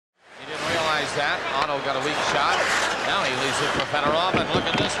knows that. Otto got a weak shot. Now he leaves it for Fedorov, and look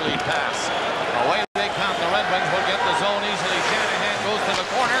at this lead pass. Away they count. The Red Wings will get the zone easily. Shanahan goes to the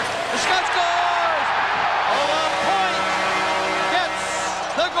corner. The shot scores! Lapointe gets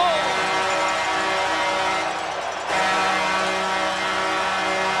the goal.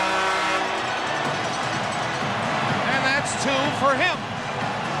 And that's 2 for him.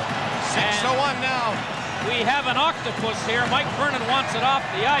 6-1 now. We have an octopus here. Mike Vernon wants it off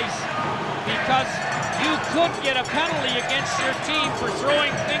the ice because you could get a penalty against your team for throwing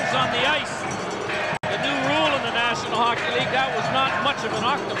things on the ice. The new rule in the National Hockey League, that was not much of an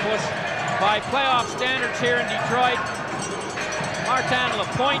octopus by playoff standards here in Detroit. Martin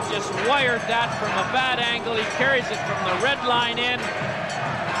Lapointe just wired that from a bad angle. He carries it from the red line in.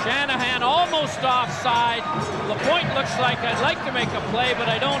 Shanahan almost offside. Lapointe looks like I'd like to make a play, but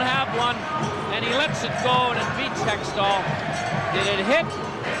I don't have one. And he lets it go, and it beats Hextall. Did it hit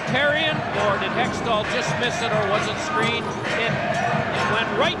Therrien, or did Hextall just miss it, or was it screened? It went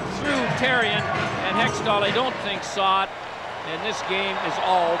right through Therrien, and Hextall, I don't think, saw it. And this game is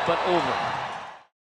all but over.